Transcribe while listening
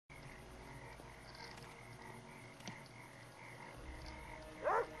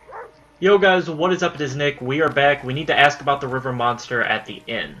Yo guys, what is up? It is Nick. We are back. We need to ask about the river monster at the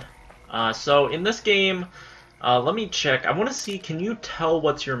inn. So in this game, let me check. I want to see, can you tell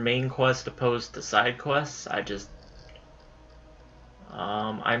what's your main quest opposed to side quests?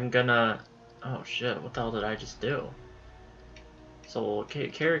 I'm gonna... Oh shit, what the hell did I just do? So, okay,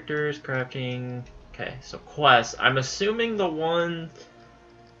 characters, crafting... Okay, so quests. I'm assuming the one...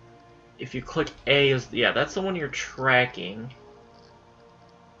 If you click A is... Yeah, that's the one you're tracking.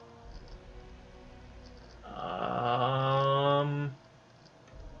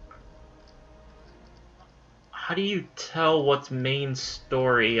 How do you tell what's main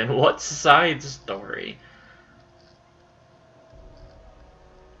story and what's side story?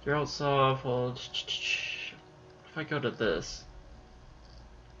 Geralt saw. Well, if I go to this,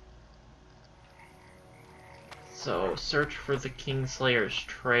 so search for the Kingslayer's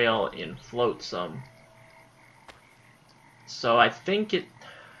trail in Flotsam. So I think it.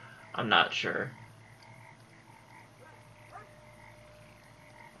 I'm not sure.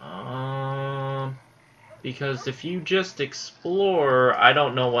 Because if you just explore, I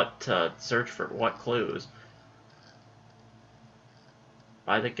don't know what to search for, what clues.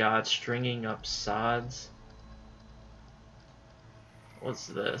 By the gods, stringing up sods. What's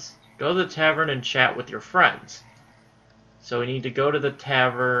this? Go to the tavern and chat with your friends. So we need to go to the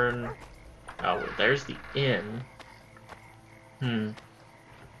tavern. Oh, there's the inn.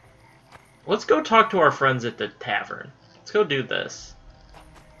 Let's go talk to our friends at the tavern. Let's go do this.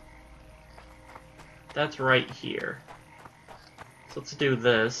 That's right here. So let's do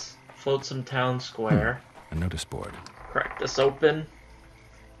this. Flotsam Town Square. A notice board. Crack this open.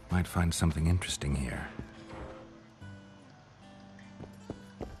 Might find something interesting here.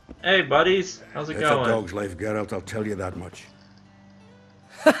 Hey, buddies. How's it going? It's a dog's life, Geralt, I'll tell you that much.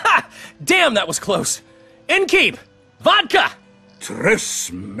 Damn, that was close! Innkeep! Vodka!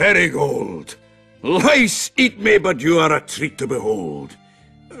 Triss Marigold! Lice eat me, but you are a treat to behold.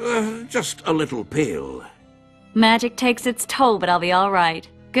 Just a little pale. Magic takes its toll, but I'll be all right.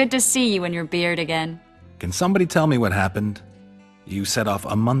 Good to see you and your beard again. Can somebody tell me what happened? You set off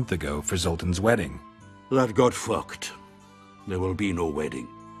a month ago for Zoltan's wedding. That got fucked. There will be no wedding.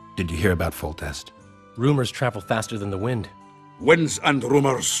 Did you hear about Foltest? Rumors travel faster than the wind. Winds and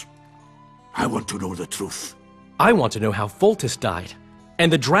rumors. I want to know the truth. I want to know how Foltest died.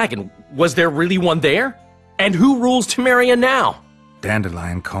 And the dragon, was there really one there? And who rules Temeria now?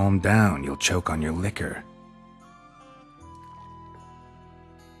 Dandelion, calm down. You'll choke on your liquor.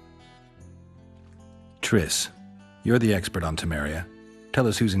 Triss, you're the expert on Temeria. Tell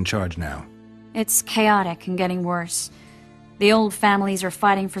us who's in charge now. It's chaotic and getting worse. The old families are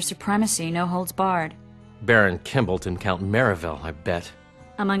fighting for supremacy, no holds barred. Baron Kimbolt and Count Marivel, I bet.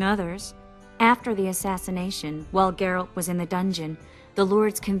 Among others. After the assassination, while Geralt was in the dungeon, the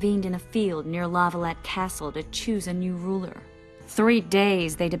lords convened in a field near Lavalette Castle to choose a new ruler. 3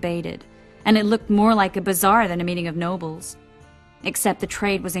 days they debated, and it looked more like a bazaar than a meeting of nobles. Except the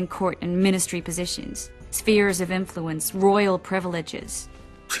trade was in court and ministry positions, spheres of influence, royal privileges.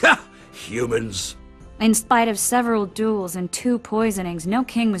 Humans. In spite of several duels and 2 poisonings, no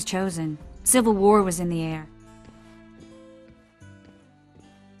king was chosen. Civil war was in the air.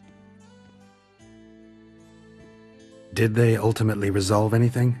 Did they ultimately resolve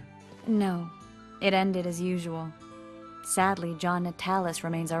anything? No, it ended as usual. Sadly, John Natalis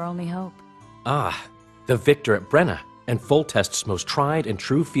remains our only hope. Ah, the victor at Brenna, and Foltest's most tried and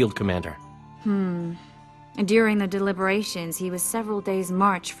true field commander. During the deliberations, he was several days'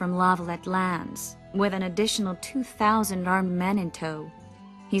 march from Lavalette lands, with an additional 2,000 armed men in tow.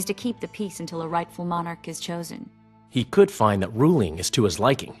 He's to keep the peace until a rightful monarch is chosen. He could find that ruling is to his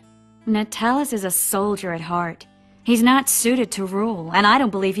liking. Natalis is a soldier at heart. He's not suited to rule, and I don't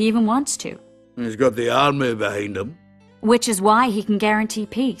believe he even wants to. He's got the army behind him. Which is why he can guarantee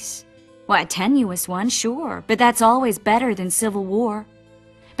peace. Why, a tenuous one, sure, but that's always better than civil war.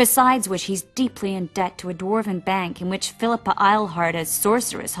 Besides which, he's deeply in debt to a dwarven bank in which Philippa Eilhart as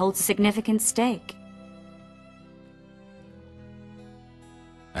sorceress holds a significant stake.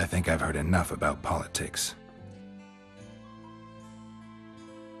 I think I've heard enough about politics.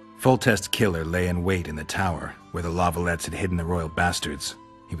 Foltest's killer lay in wait in the tower, where the Lavalettes had hidden the royal bastards.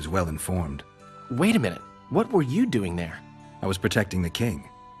 He was well informed. Wait a minute, what were you doing there? I was protecting the king.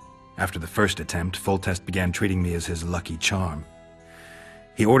 After the first attempt, Foltest began treating me as his lucky charm.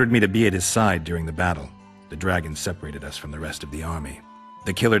 He ordered me to be at his side during the battle. The dragon separated us from the rest of the army.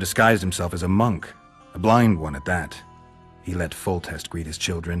 The killer disguised himself as a monk, a blind one at that. He let Foltest greet his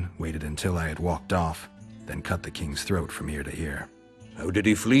children, waited until I had walked off, then cut the king's throat from ear to ear. How did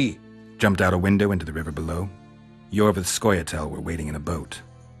he flee? Jumped out a window into the river below. Yorvith Skoyatel were waiting in a boat.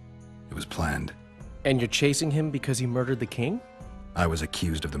 It was planned. And you're chasing him because he murdered the king? I was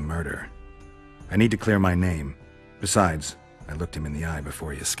accused of the murder. I need to clear my name. Besides, I looked him in the eye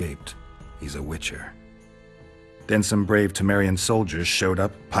before he escaped. He's a witcher. Then some brave Temerian soldiers showed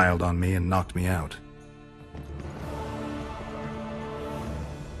up, piled on me, and knocked me out.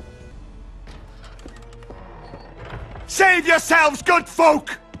 Save yourselves, good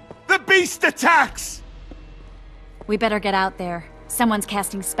folk! The beast attacks! We better get out there. Someone's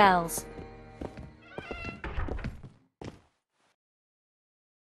casting spells.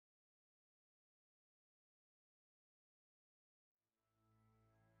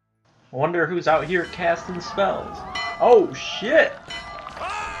 I wonder who's out here casting spells. Oh shit!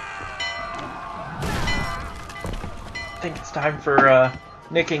 I think it's time for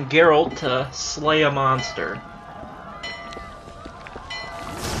Nick and Geralt to slay a monster.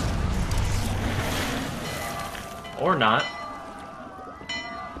 Or not.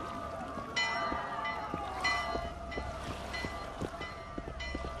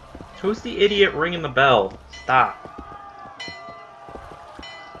 Who's the idiot ringing the bell? Stop.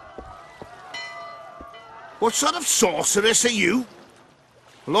 What sort of sorceress are you?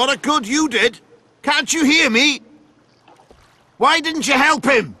 A lot of good you did. Can't you hear me? Why didn't you help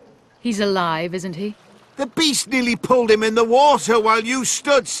him? He's alive, isn't he? The beast nearly pulled him in the water while you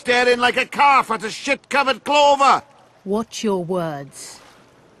stood staring like a calf at a shit-covered clover. Watch your words.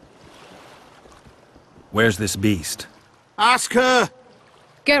 Where's this beast? Ask her.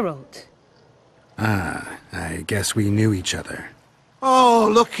 Geralt. Ah, I guess we knew each other. Oh,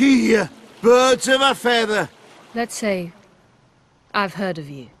 look here. Birds of a feather. Let's say I've heard of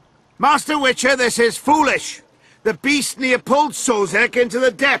you. Master Witcher, this is foolish. The beast near pulled Sozek into the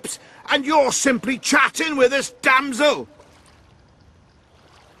depths, and you're simply chatting with this damsel.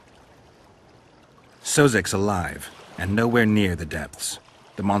 Sozek's alive, and nowhere near the depths.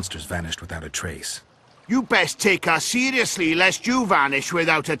 The monster's vanished without a trace. You best take her seriously, lest you vanish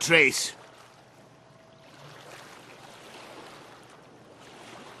without a trace.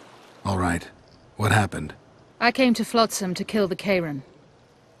 All right. What happened? I came to Flotsam to kill the Kairan.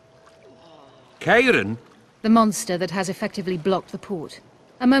 Kairan? The monster that has effectively blocked the port.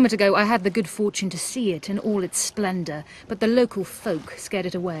 A moment ago, I had the good fortune to see it in all its splendor, but the local folk scared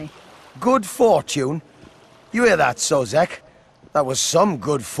it away. Good fortune? You hear that, Sozek? That was some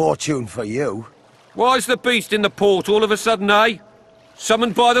good fortune for you. Why's the beast in the port all of a sudden, eh?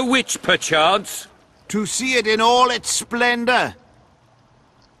 Summoned by the witch, perchance? To see it in all its splendor.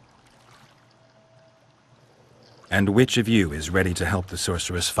 And which of you is ready to help the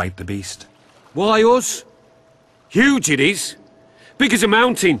sorceress fight the beast? Why, us? Huge it is. Big as a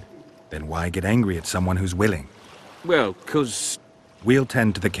mountain. Then why get angry at someone who's willing? Well, 'cause... We'll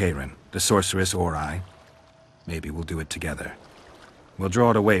tend to the Kairan, the sorceress or I. Maybe we'll do it together. We'll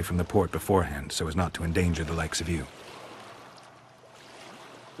draw it away from the port beforehand, so as not to endanger the likes of you.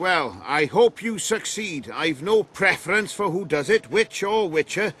 Well, I hope you succeed. I've no preference for who does it, witch or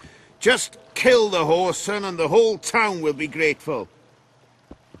witcher. Just kill the whoreson and the whole town will be grateful.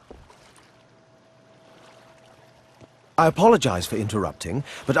 I apologize for interrupting,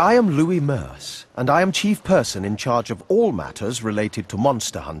 but I am Louis Merce, and I am chief person in charge of all matters related to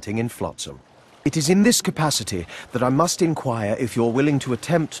monster hunting in Flotsam. It is in this capacity that I must inquire if you're willing to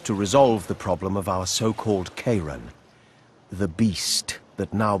attempt to resolve the problem of our so-called Kairan, the beast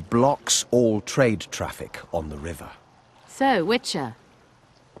that now blocks all trade traffic on the river. So, Witcher,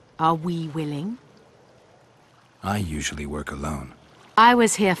 are we willing? I usually work alone. I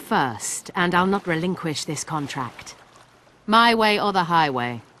was here first, and I'll not relinquish this contract. My way or the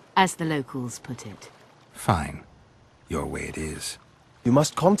highway, as the locals put it. Fine. Your way it is. You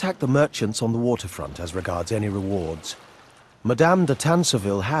must contact the merchants on the waterfront as regards any rewards. Madame de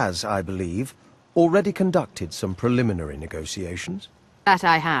Tanseville has, I believe, already conducted some preliminary negotiations. That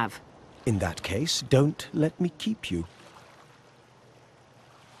I have. In that case, don't let me keep you.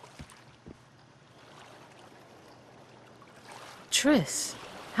 Triss,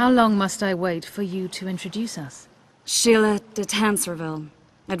 how long must I wait for you to introduce us? Sheila de Tanserville,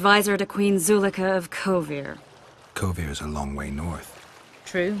 advisor to Queen Zulika of Kovir. Kovir's a long way north.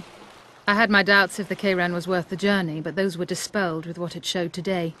 True. I had my doubts if the Kairan was worth the journey, but those were dispelled with what it showed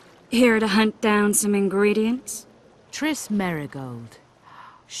today. Here to hunt down some ingredients? Triss Merigold.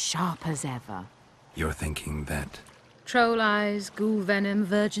 Sharp as ever. You're thinking that... Troll eyes, ghoul venom,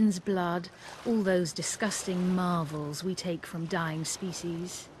 virgin's blood, all those disgusting marvels we take from dying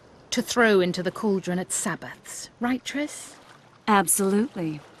species. To throw into the cauldron at Sabbaths. Right, Triss?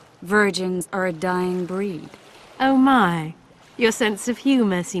 Absolutely. Virgins are a dying breed. Oh my. Your sense of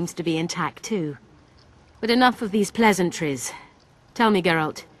humor seems to be intact too. But enough of these pleasantries. Tell me,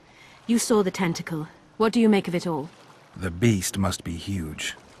 Geralt, You saw the tentacle. What do you make of it all? The beast must be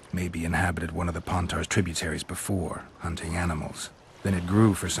huge. Maybe inhabited one of the Pontar's tributaries before, hunting animals. Then it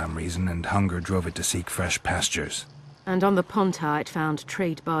grew for some reason, and hunger drove it to seek fresh pastures. And on the Pontar it found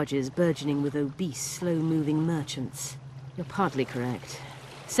trade barges burgeoning with obese, slow-moving merchants. You're partly correct.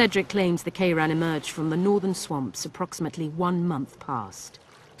 Cedric claims the Kayran emerged from the northern swamps approximately 1 month past.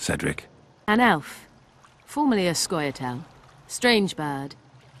 Cedric? An elf. Formerly a Scoia'tael. Strange bird.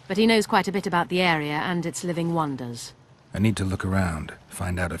 But he knows quite a bit about the area and its living wonders. I need to look around,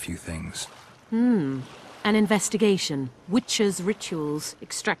 find out a few things. An investigation. Witches' rituals,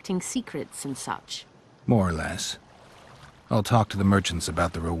 extracting secrets and such. More or less. I'll talk to the merchants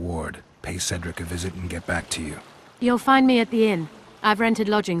about the reward, pay Cedric a visit and get back to you. You'll find me at the inn. I've rented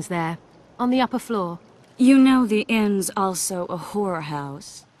lodgings there, on the upper floor. You know the inn's also a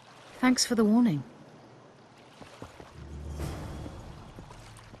whorehouse. Thanks for the warning.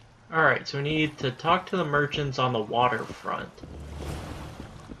 Alright, so we need to talk to the merchants on the waterfront.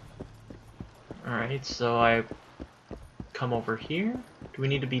 Alright, so I come over here. Do we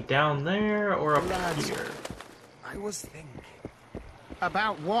need to be down there or up here? I was thinking.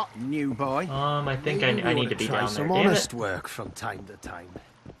 About what, new boy? I think I need to be down there. Some honest work from time to time.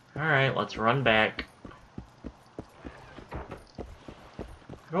 Alright, let's run back.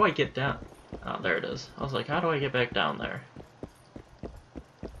 How do I get down? Oh, there it is. I was like, how do I get back down there?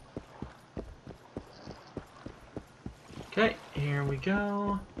 Okay, here we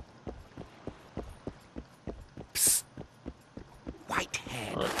go. Psst.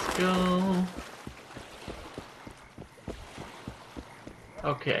 Whitehead. Let's go.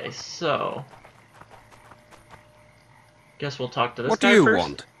 Okay, so... Guess we'll talk to this guy first. What do you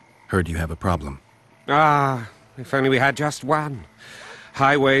want? Heard you have a problem. Ah, if only we had just one.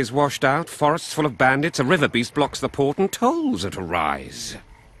 Highways washed out, forests full of bandits, a river beast blocks the port, and tolls at a rise.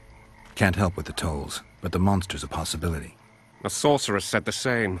 Can't help with the tolls, but the monster's a possibility. A sorceress said the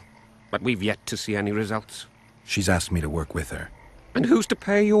same, but we've yet to see any results. She's asked me to work with her. And who's to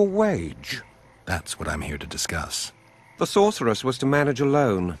pay your wage? That's what I'm here to discuss. The sorceress was to manage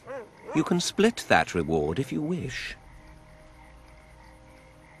alone. You can split that reward if you wish.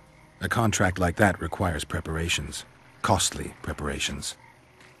 A contract like that requires preparations. Costly preparations.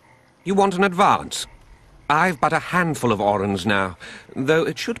 You want an advance? I've but a handful of orens now, though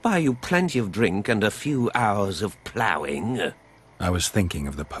it should buy you plenty of drink and a few hours of ploughing. I was thinking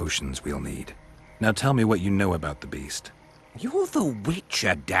of the potions we'll need. Now tell me what you know about the beast. You're the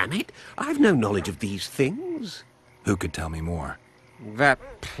Witcher, damn it! I've no knowledge of these things. Who could tell me more?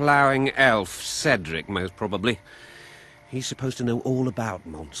 That ploughing elf, Cedric, most probably. He's supposed to know all about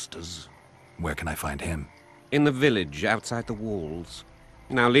monsters. Where can I find him? In the village, outside the walls.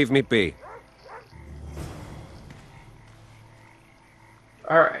 Now leave me be.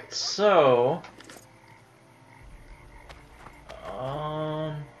 Alright, so...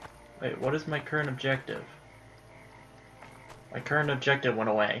 Wait, what is my current objective? My current objective went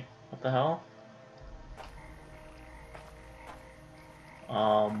away. What the hell?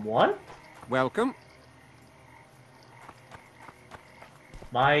 What? Welcome.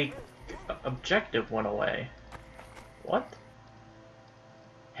 My objective went away. What?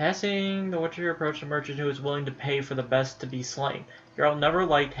 Passing the Witcher approached a merchant who was willing to pay for the best to be slain. Geralt never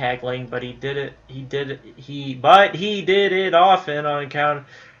liked haggling, but he did it often on account,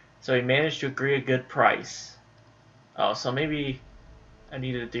 so he managed to agree a good price. Oh, so maybe I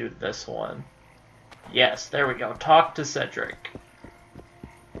need to do this one. Yes, there we go. Talk to Cedric.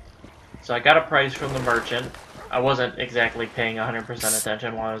 So I got a price from the merchant. I wasn't exactly paying 100%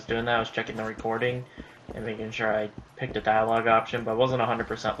 attention while I was doing that. I was checking the recording and making sure I picked a dialogue option, but I wasn't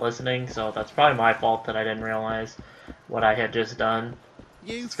 100% listening, so that's probably my fault that I didn't realize what I had just done.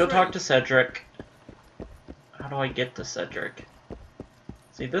 Let's go talk to Cedric. How do I get to Cedric?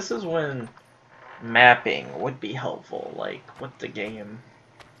 See, this is when mapping would be helpful, like with the game.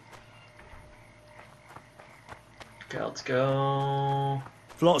 Okay, let's go.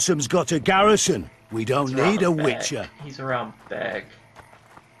 Flotsam's got a garrison. We don't need a back. witcher. He's around back.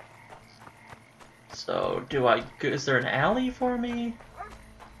 So, is there an alley for me?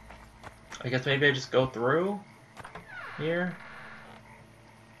 I guess maybe I just go through here.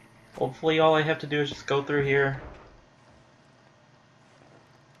 Hopefully all I have to do is just go through here.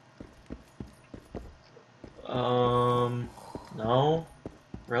 No?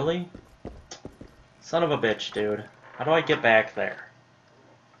 Really? Son of a bitch, dude. How do I get back there?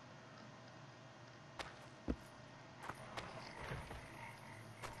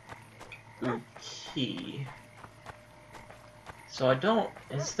 Okay. So I don't...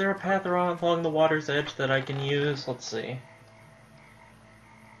 Is there a path along the water's edge that I can use? Let's see.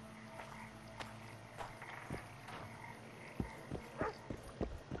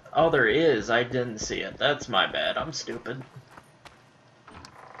 Oh, there is. I didn't see it. That's my bad. I'm stupid.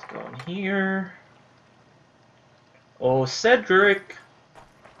 Let's go in here. Oh, Cedric.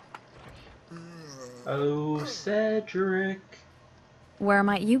 Oh, Cedric. Where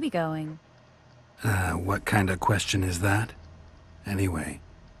might you be going? What kind of question is that? Anyway,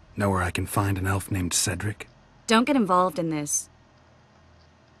 know where I can find an elf named Cedric? Don't get involved in this.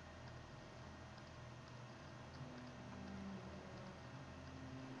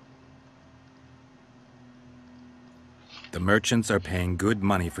 The merchants are paying good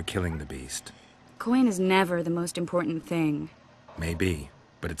money for killing the beast. Coin is never the most important thing. Maybe,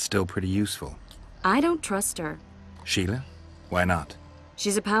 but it's still pretty useful. I don't trust her. Sheila? Why not?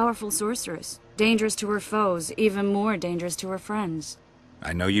 She's a powerful sorceress. Dangerous to her foes, even more dangerous to her friends.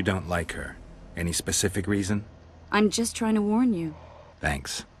 I know you don't like her. Any specific reason? I'm just trying to warn you.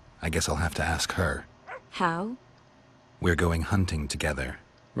 Thanks. I guess I'll have to ask her. How? We're going hunting together,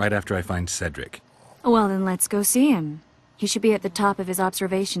 right after I find Cedric. Well, then let's go see him. He should be at the top of his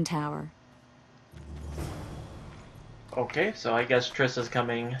observation tower. Okay, so I guess Triss is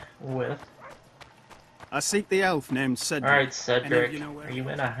coming with. I seek the elf named Cedric. Alright, Cedric. You know Are you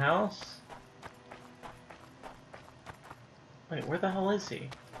in a house? Wait, where the hell is he?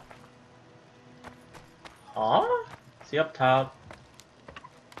 Huh? Is he up top?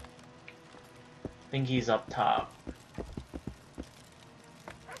 I think he's up top.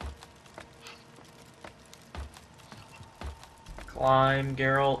 Climb,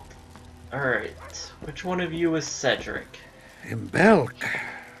 Geralt. Alright, which one of you is Cedric? In Belk.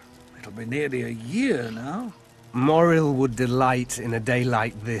 It'll be nearly a year now. Moril would delight in a day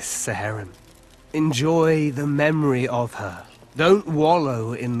like this, Saharim. Enjoy the memory of her. Don't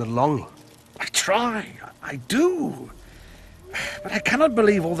wallow in the longing. I try. I do. But I cannot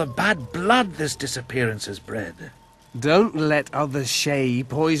believe all the bad blood this disappearance has bred. Don't let other Shay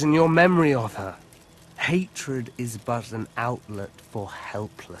poison your memory of her. Hatred is but an outlet for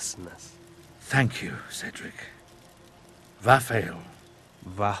helplessness. Thank you, Cedric. Vafail.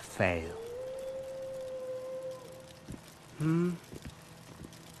 Vafail.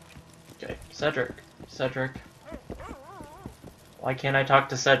 Okay, Cedric. Cedric. Why can't I talk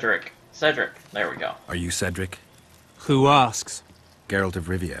to Cedric? Cedric. There we go. Are you Cedric? Who asks? Geralt of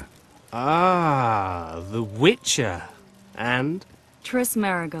Rivia. Ah, the Witcher. And? Triss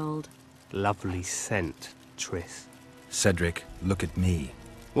Marigold. Lovely scent, Triss. Cedric, look at me.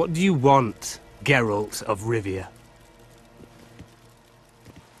 What do you want, Geralt of Rivia?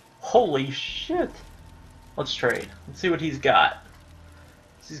 Holy shit! Let's trade. Let's see what he's got.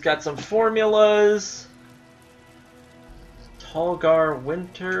 He's got some formulas. Tallgar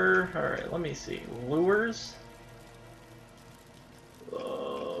Winter. Alright, let me see. Lures.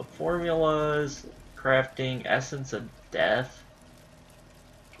 Formulas. Crafting. Essence of Death.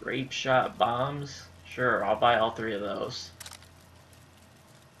 Grape Shot Bombs. Sure, I'll buy all three of those.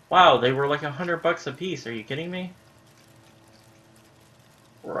 Wow, they were like $100 a piece. Are you kidding me?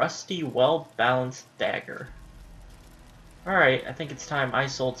 Rusty, well-balanced dagger. Alright, I think it's time I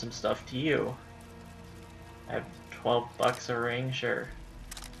sold some stuff to you. I have $12 a ring, sure.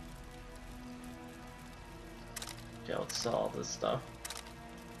 Okay, let's sell all this stuff.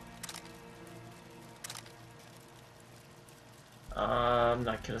 I'm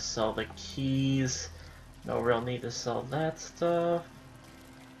not gonna sell the keys. No real need to sell that stuff.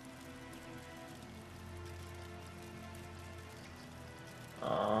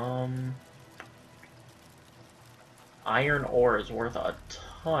 Iron ore is worth a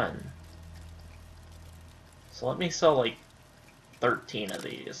ton. So let me sell like 13 of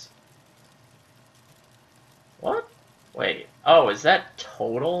these. What? Wait. Oh, is that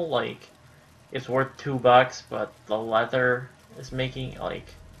total? Like, it's worth $2, but the leather is making like...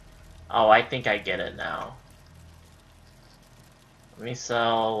 Oh, I think I get it now. Let me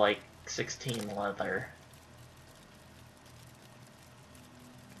sell like 16 leather.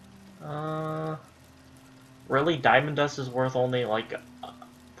 Really? Diamond dust is worth only like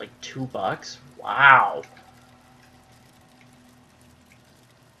 $2? Wow.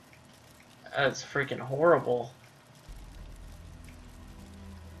 That's freaking horrible.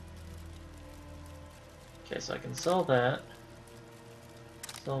 Okay, so I can sell that.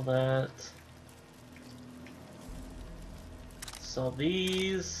 Sell that. Sell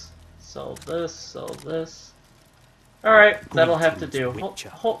these. Sell this. Sell this. Alright, that'll have to do.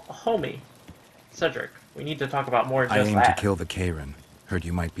 Homie. Cedric, we need to talk about more than I just aim that. to kill the Karen. Heard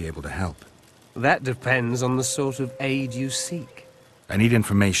you might be able to help. That depends on the sort of aid you seek. I need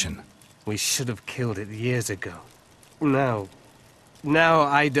information. We should have killed it years ago. Now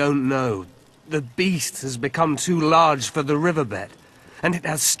I don't know. The beast has become too large for the riverbed. and it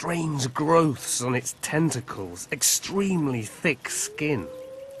has strange growths on its tentacles, extremely thick skin.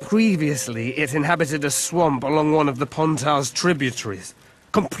 Previously, it inhabited a swamp along one of the Pontar's tributaries.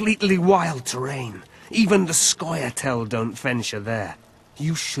 Completely wild terrain. Even the Scoia'tael don't venture there.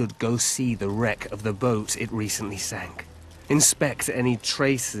 You should go see the wreck of the boat it recently sank. Inspect any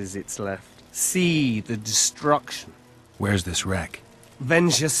traces it's left. See the destruction. Where's this wreck?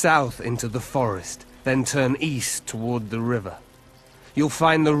 Venture south into the forest, then turn east toward the river. You'll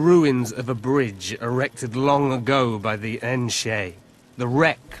find the ruins of a bridge erected long ago by the Enshe. The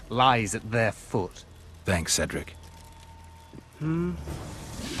wreck lies at their foot. Thanks, Cedric.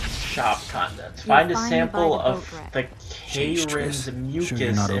 Shop contents. Find a sample of the Kayran's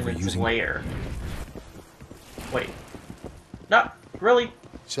mucus in its lair. Wait. No, really?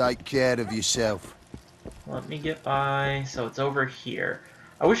 Take care of yourself. Let me get by. So it's over here.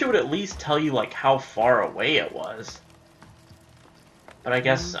 I wish it would at least tell you, like, how far away it was. But I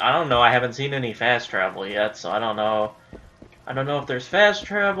guess, I don't know, I haven't seen any fast travel yet, so I don't know. I don't know if there's fast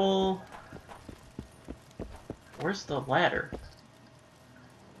travel. Where's the ladder?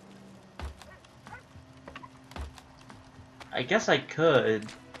 I guess I could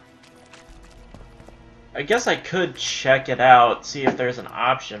check it out, see if there's an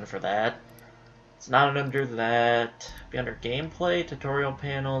option for that. It's not under that. Be under gameplay, tutorial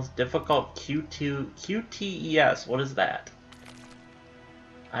panels, difficult QTES. What is that?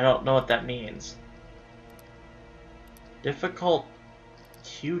 I don't know what that means. Difficult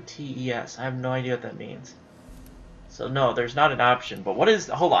QTES. I have no idea what that means. So no, there's not an option. But what is...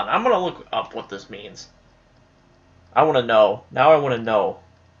 Hold on, I'm going to look up what this means. I want to know. Now I want to know.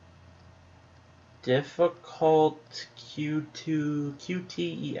 Difficult QTES.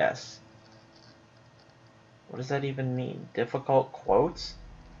 What does that even mean? Difficult quotes?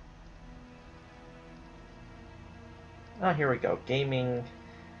 Oh, here we go. Gaming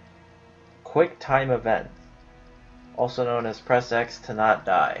quick time event. Also known as press X to not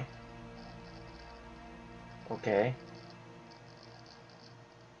die. Okay.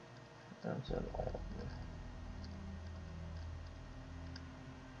 That's an old...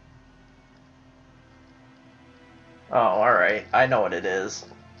 Oh, alright. I know what it is.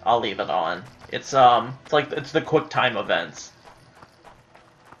 I'll leave it on. It's it's the quick time events.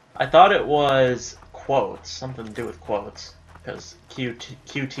 I thought it was quotes, something to do with quotes, because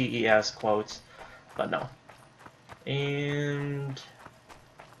QTES quotes, but no. And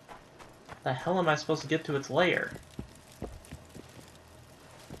the hell am I supposed to get to its lair?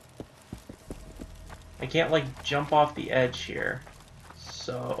 I can't, like, jump off the edge here.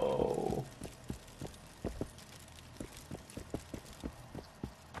 So...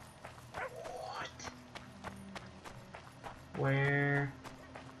 What? Where...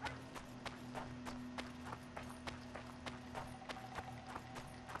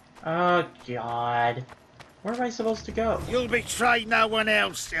 Oh, God. Where am I supposed to go? You'll betray no one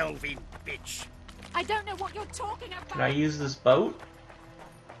else, Elvin bitch. I don't know what you're talking about. Can I use this boat?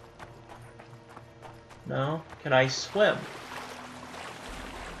 No? Can I swim?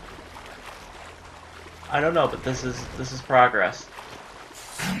 I don't know, but this is progress.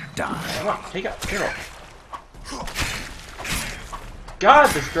 Die. Come on, take out, hero. God,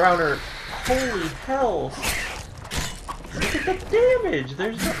 this drowner! Holy hell! Look at the damage!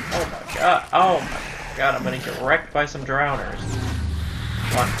 There's no... Oh my god! Oh my god! I'm gonna get wrecked by some drowners.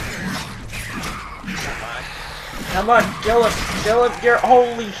 Come on! Come on! Kill him! Kill him! You're...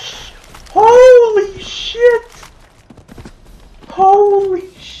 Holy sh... Holy shit!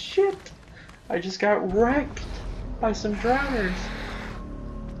 Holy shit! I just got wrecked by some drowners.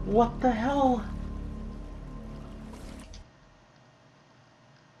 What the hell?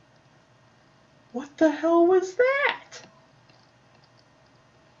 What the hell was that?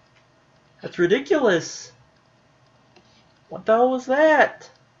 That's ridiculous. What the hell was that?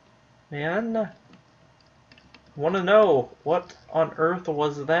 Man, I want to know, what on earth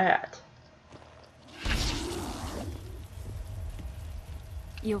was that?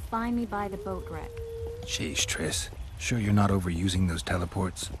 You'll find me by the boat wreck. Sheesh, Triss. Sure you're not overusing those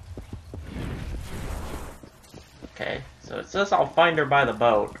teleports? Okay, so it says I'll find her by the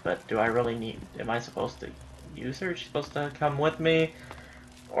boat, but do I really need... Am I supposed to use her? Is she supposed to come with me?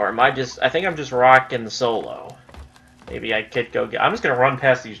 Or am I just... I think I'm just rocking solo. Maybe I could go get... I'm just gonna run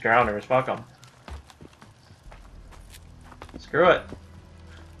past these drowners. Fuck them. Screw it.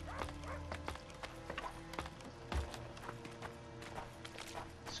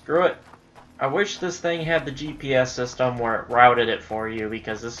 Screw it. I wish this thing had the GPS system where it routed it for you,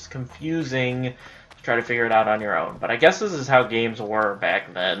 because this is confusing to try to figure it out on your own. But I guess this is how games were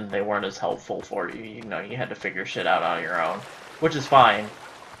back then. They weren't as helpful for you. You know, you had to figure shit out on your own. which is fine.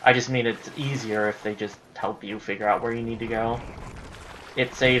 I just mean it's easier if they just help you figure out where you need to go.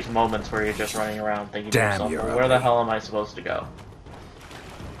 It saves moments where you're just running around thinking to yourself, well, where the hell am I supposed to go?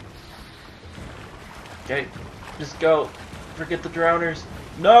 Okay, just go. Forget the drowners.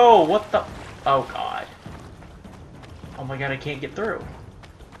 No, what the? Oh god. Oh my god, I can't get through.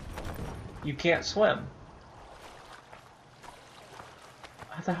 You can't swim.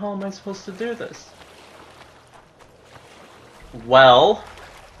 How the hell am I supposed to do this? Well,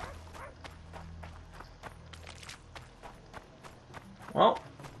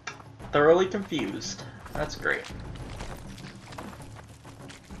 thoroughly confused. That's great.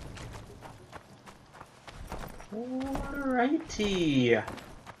 Alrighty. I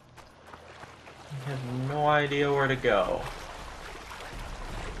have no idea where to go.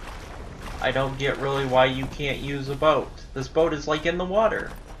 I don't get really why you can't use a boat. This boat is like in the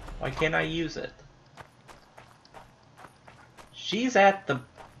water. Why can't I use it? She's at the...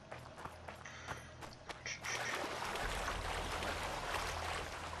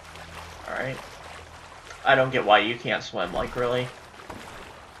 Alright. I don't get why you can't swim, like really?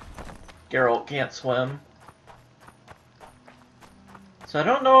 Geralt can't swim. So I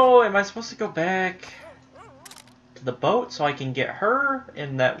don't know, am I supposed to go back to the boat so I can get her?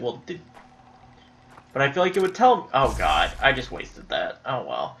 And that will do... But I feel like it would tell... Oh god, I just wasted that. Oh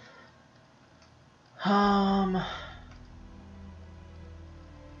well.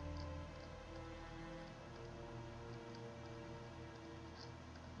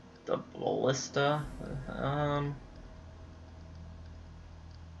 The ballista.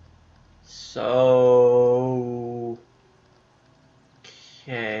 So...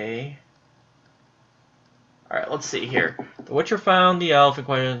 Okay. Alright, let's see here. The Witcher found the elf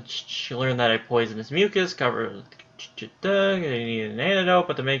and she learned that a poisonous mucus covered... He needed an antidote,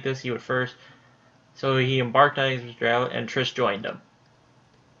 but to make this he would first... So he embarked on his drought, and Triss joined him.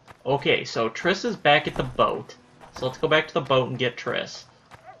 Okay, so Triss is back at the boat. So let's go back to the boat and get Triss.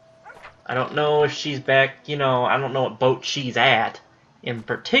 I don't know if she's back, you know, I don't know what boat she's at in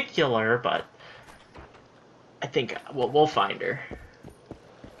particular, but I think we'll find her.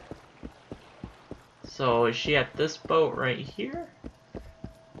 So is she at this boat right here?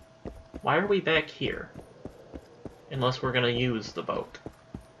 Why are we back here? Unless we're gonna use the boat.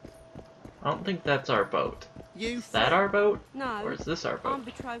 I don't think that's our boat. Is that our boat? No. Or is this our boat? I'm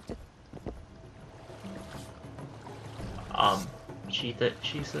betrothed to... Cheat it.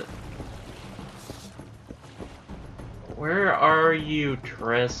 Where are you,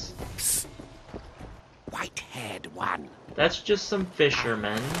 Triss? Psst. White-haired one. That's just some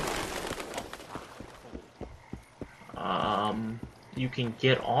fishermen. You can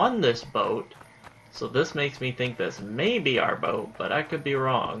get on this boat, so this makes me think this may be our boat, but I could be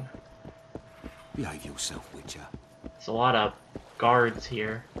wrong. Behave yourself, Witcher. There's a lot of guards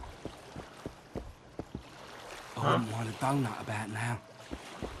here. I wouldn't want a donut about now.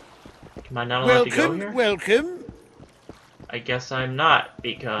 Am I not allowed to go here? Welcome. I guess I'm not,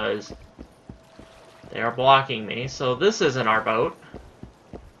 because they are blocking me, so this isn't our boat.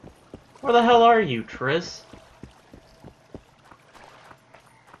 Where the hell are you, Triss?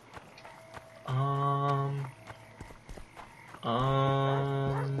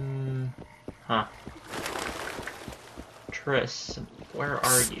 Huh. Triss, where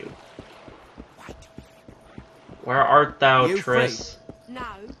are you? Where art thou, Triss? No,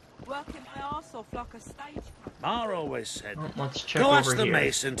 working my arse off like a stage. Mar always said, let's check go over ask the here.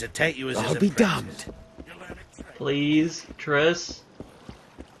 mason to take you as his I'll be apprentice. damned. Please, Triss.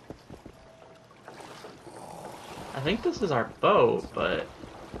 I think this is our boat, but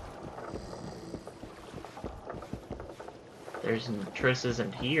Triss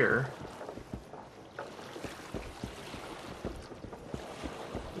isn't here.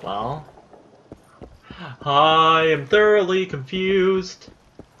 Well, I am thoroughly confused.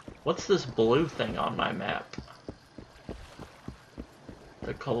 What's this blue thing on my map?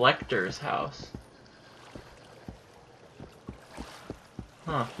 The collector's house.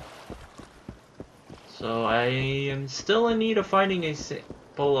 Huh. So I am still in need of finding a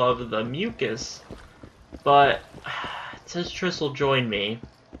sample of the mucus, but it says Triss will join me,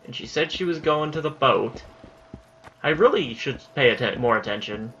 and she said she was going to the boat. I really should pay more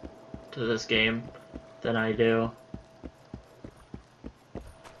attention to this game than I do.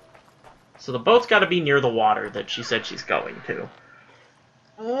 So the boat's got to be near the water that she said she's going to.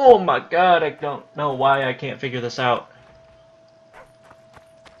 Oh my god, I don't know why I can't figure this out.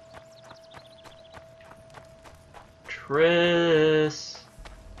 Triss.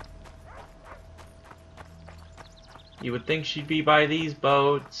 You would think she'd be by these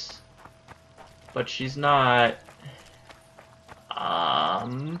boats, but she's not.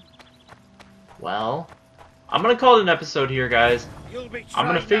 Well, I'm gonna call it an episode here, guys. I'm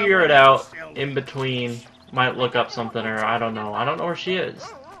gonna figure it out in between. Might look up something, or I don't know. I don't know where she is.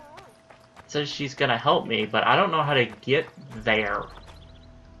 It says she's gonna help me, but I don't know how to get there.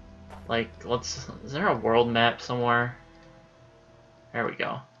 Like, is there a world map somewhere? There we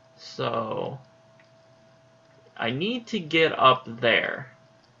go. So, I need to get up there.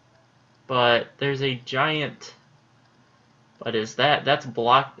 But there's a giant... But is that's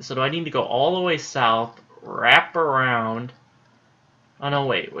blocked? So do I need to go all the way south, wrap around? Oh no,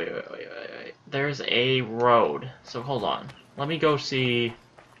 wait. There's a road. So hold on. Let me go see.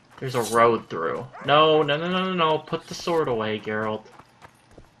 There's a road through. No. Put the sword away, Geralt.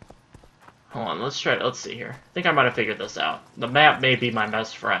 Hold on, let's see here. I think I might have figured this out. The map may be my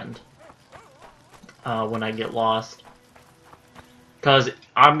best friend. When I get lost. Because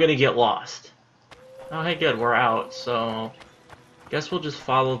I'm gonna get lost. Oh, hey, good, we're out, so... Guess we'll just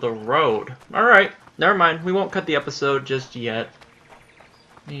follow the road. Alright, never mind. We won't cut the episode just yet.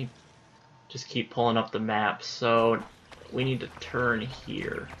 Let me just keep pulling up the map. So, we need to turn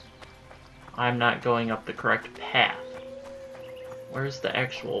here. I'm not going up the correct path. Where's the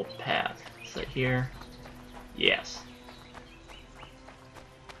actual path? Is it here? Yes.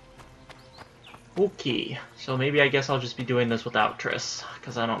 Okay, so maybe I guess I'll just be doing this without Triss,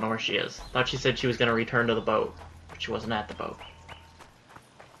 because I don't know where she is. Thought she said she was going to return to the boat, but she wasn't at the boat.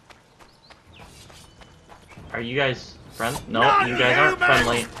 Are you guys friends? No, you guys aren't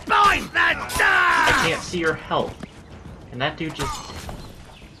friendly. I can't see your health. And that dude just...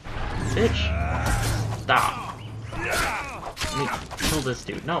 Bitch. Stop. Let me kill this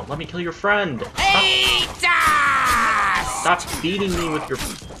dude. No, let me kill your friend. Stop beating me with your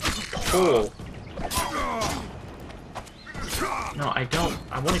pole. No, I don't.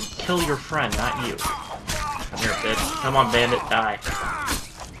 I want to kill your friend, not you. Come here, bitch. Come on, bandit, die.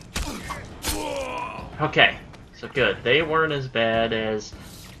 Okay, so good. They weren't as bad as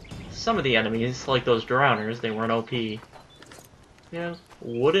some of the enemies, like those drowners. They weren't OP. Yeah,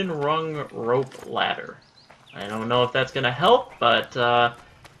 wooden rung rope ladder. I don't know if that's gonna help, but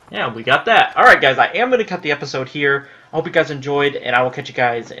yeah, we got that. Alright guys, I am gonna cut the episode here. I hope you guys enjoyed, and I will catch you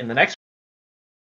guys in the next one.